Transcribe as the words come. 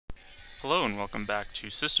Hello and welcome back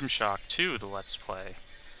to System Shock 2, the Let's Play.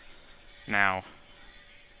 Now,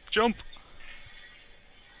 jump!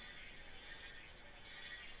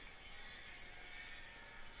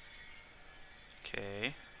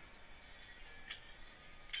 Okay.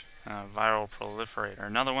 Viral proliferator.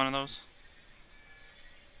 Another one of those?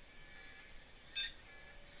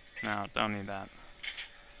 No, don't need that.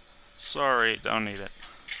 Sorry, don't need it.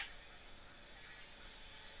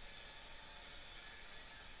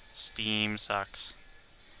 Steam sucks.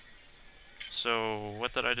 So,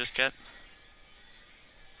 what did I just get?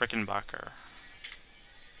 Rickenbacker.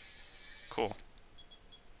 Cool.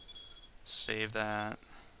 Save that.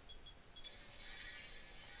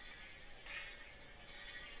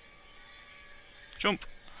 Jump!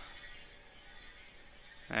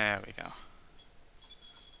 There we go.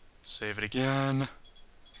 Save it again.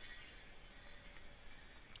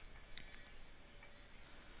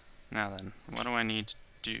 Now then, what do I need to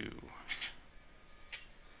do?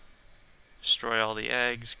 Destroy all the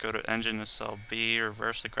eggs, go to engine to cell B,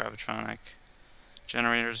 reverse the gravitronic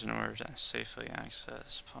generators in order to safely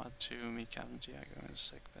access Pod 2, meet Captain Diego in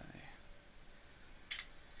sick bay.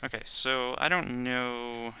 Okay, so I don't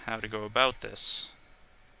know how to go about this.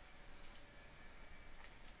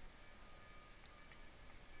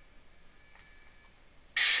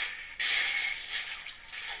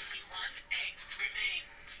 Only one egg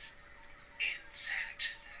remains.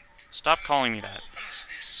 Insect. Stop calling me that. Is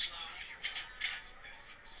this slow?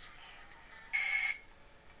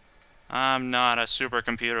 I'm not a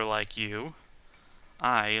supercomputer like you.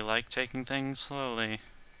 I like taking things slowly.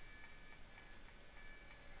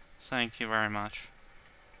 Thank you very much.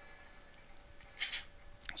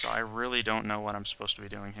 So I really don't know what I'm supposed to be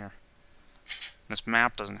doing here. This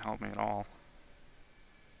map doesn't help me at all.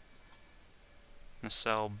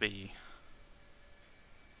 Cell B.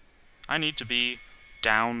 I need to be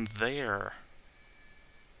down there.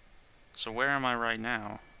 So where am I right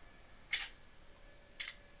now?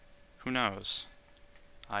 Who knows?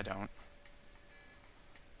 I don't.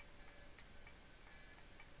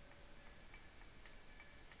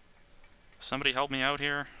 Somebody help me out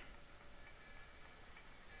here?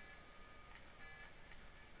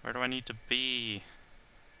 Where do I need to be?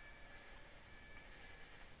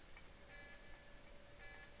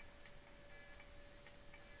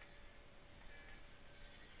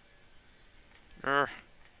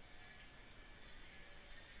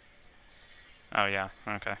 Oh yeah,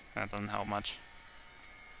 okay. That doesn't help much.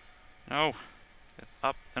 No! Get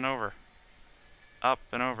up and over. Up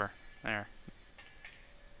and over. There.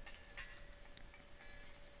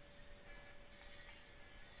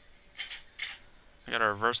 I gotta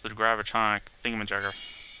reverse the gravitronic thingamajigger.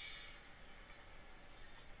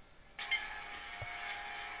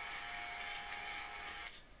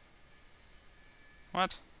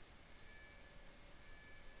 What?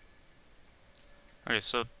 Okay,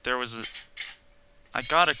 so there was a... I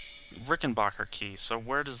got a Rickenbacker key, so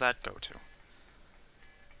where does that go to?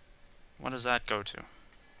 What does that go to?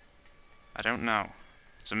 I don't know.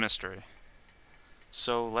 It's a mystery.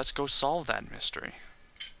 So let's go solve that mystery.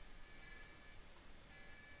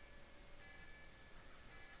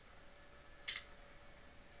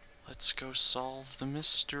 Let's go solve the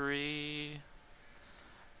mystery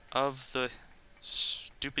of the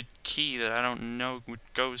stupid key that I don't know what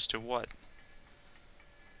goes to what.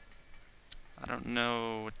 I don't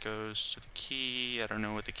know what goes to the key. I don't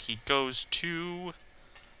know what the key goes to.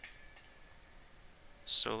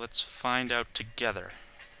 So let's find out together.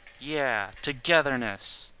 Yeah,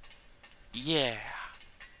 togetherness. Yeah.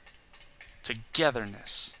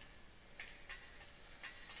 Togetherness.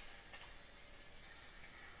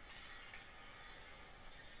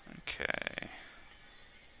 Okay.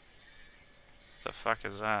 The fuck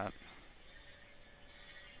is that?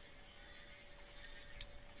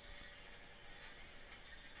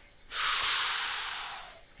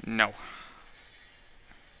 No.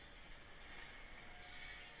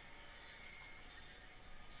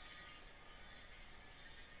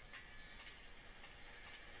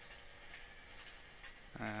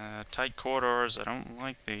 Tight corridors, I don't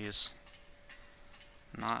like these.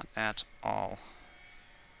 Not at all.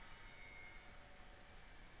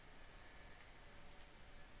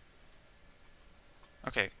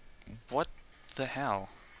 Okay, what the hell?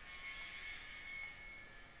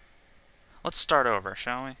 Let's start over,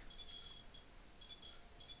 shall we?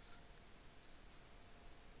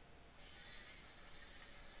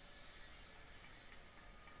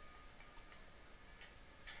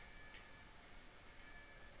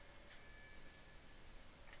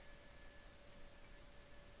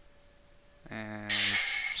 And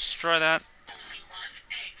destroy that. Only one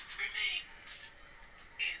egg remains.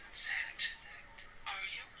 Insect.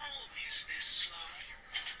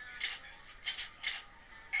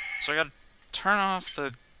 So I gotta turn off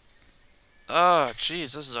the... Oh,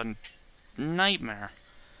 jeez, this is a nightmare.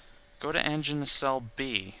 Go to engine nacelle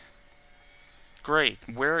B. Great.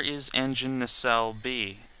 Where is engine nacelle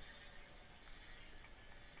B?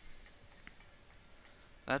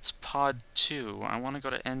 That's pod 2. I want to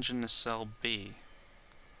go to engine nacelle B.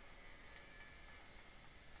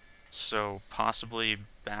 So, possibly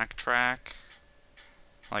backtrack?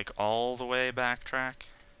 Like, all the way backtrack?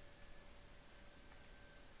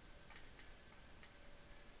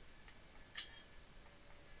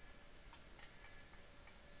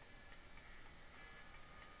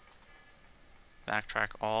 Backtrack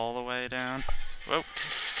all the way down? Whoa.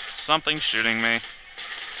 Something's shooting me.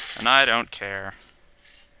 And I don't care.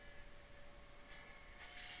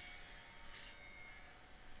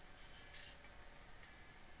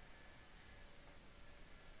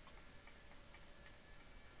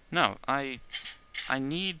 No, I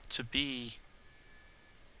need to be...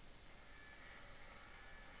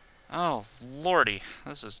 Oh, lordy.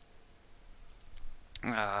 This is...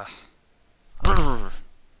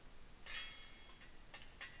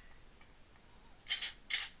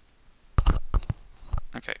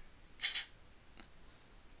 Okay.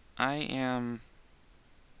 I am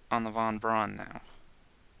on the Von Braun now.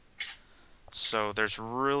 So there's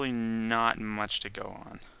really not much to go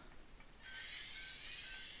on.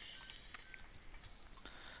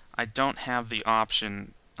 I don't have the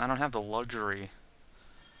option, I don't have the luxury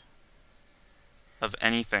of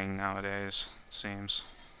anything nowadays, it seems.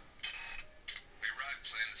 We arrived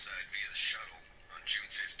planetside via the shuttle on June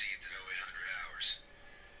 15th at 0800 hours.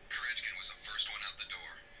 FragPenguin was the first one out the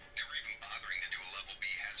door. They were even bothering to do a level B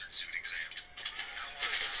hazard suit exam. How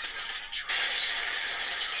long until they got little tribes?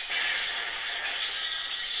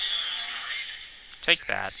 Take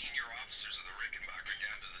that. Senior officers of the Rickenbacker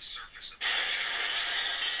down to the surface of the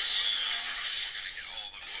get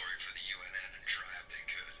all the glory for the UNN and try out they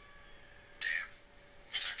could. Damn.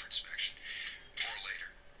 Time for inspection. More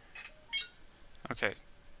later. Okay,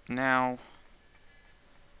 now...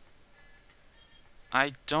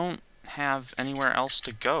 I don't have anywhere else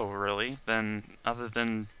to go, really, other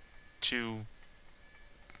than to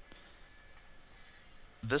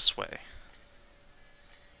this way.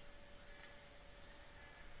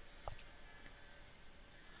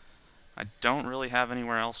 I don't really have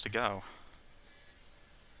anywhere else to go.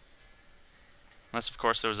 Unless, of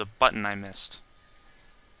course, there was a button I missed.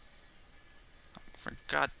 For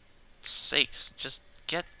God's sakes, just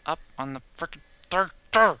get up on the frickin' third.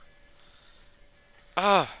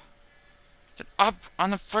 Ugh! Get up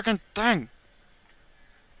on the frickin' thing!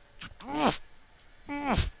 Ugh.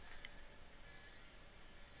 Ugh.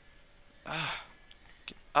 Ugh.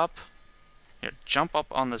 Get up. Here, jump up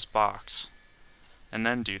on this box. And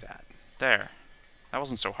then do that. There. That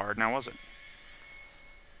wasn't so hard now, was it?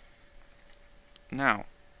 Now,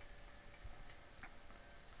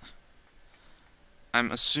 I'm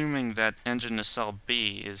assuming that engine nacelle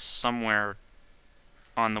B is somewhere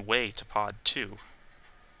on the way to pod 2.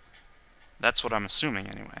 That's what I'm assuming,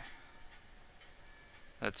 anyway.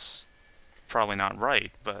 That's probably not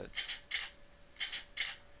right, but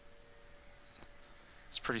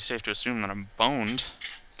it's pretty safe to assume that I'm boned,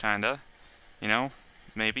 kinda. You know?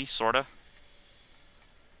 Maybe, sorta.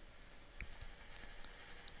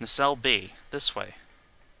 Nacelle B, this way.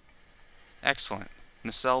 Excellent.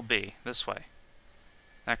 Nacelle B, this way.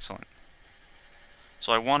 Excellent.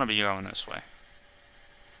 So I want to be going this way.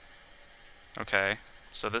 Okay,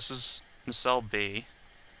 so this is nacelle B.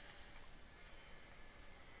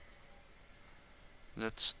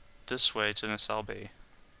 That's this way to nacelle B.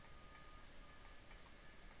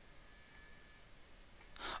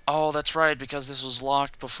 Oh, that's right, because this was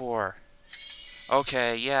locked before.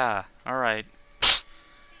 Okay, yeah, alright.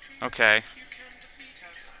 Okay.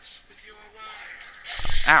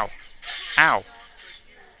 Ow! Ow!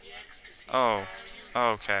 Oh,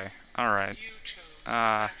 okay, alright.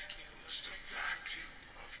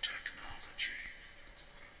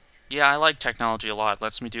 Yeah, I like technology a lot.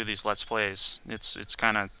 Lets me do these Let's Plays. It's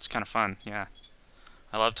kind of fun, yeah.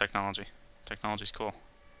 I love technology. Technology's cool.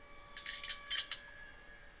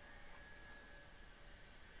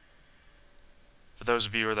 For those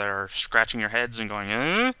of you that are scratching your heads and going,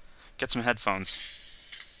 get some headphones.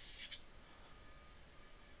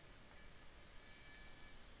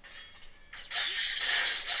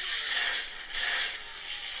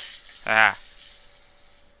 Ah.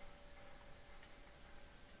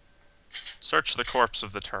 Search the corpse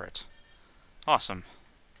of the turret. Awesome.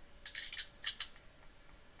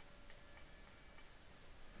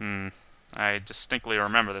 I distinctly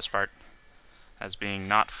remember this part as being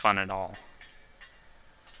not fun at all.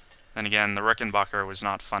 Then again, the Rickenbacker was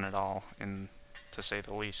not fun at all, to say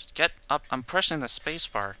the least. Get up! I'm pressing the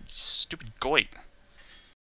spacebar, you stupid goit.